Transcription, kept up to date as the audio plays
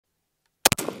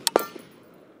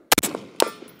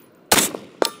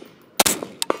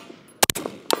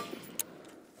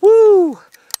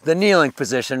the kneeling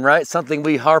position, right? Something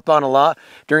we harp on a lot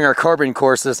during our carbine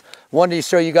courses. Wanted to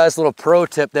show you guys a little pro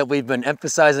tip that we've been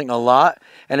emphasizing a lot,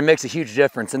 and it makes a huge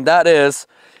difference. And that is,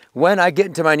 when I get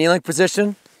into my kneeling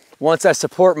position, once I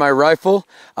support my rifle,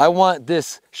 I want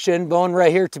this shin bone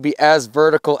right here to be as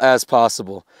vertical as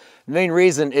possible. The main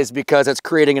reason is because it's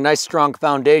creating a nice strong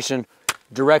foundation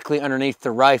directly underneath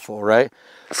the rifle, right?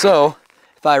 So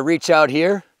if I reach out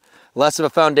here, less of a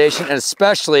foundation, and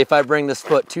especially if I bring this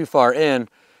foot too far in,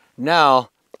 now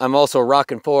I'm also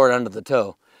rocking forward under the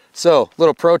toe. So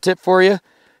little pro tip for you,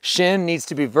 shin needs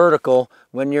to be vertical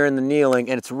when you're in the kneeling,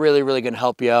 and it's really, really gonna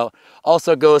help you out.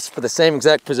 Also goes for the same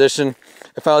exact position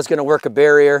if I was gonna work a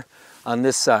barrier on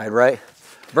this side, right?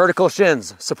 Vertical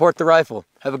shins, support the rifle.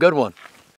 Have a good one.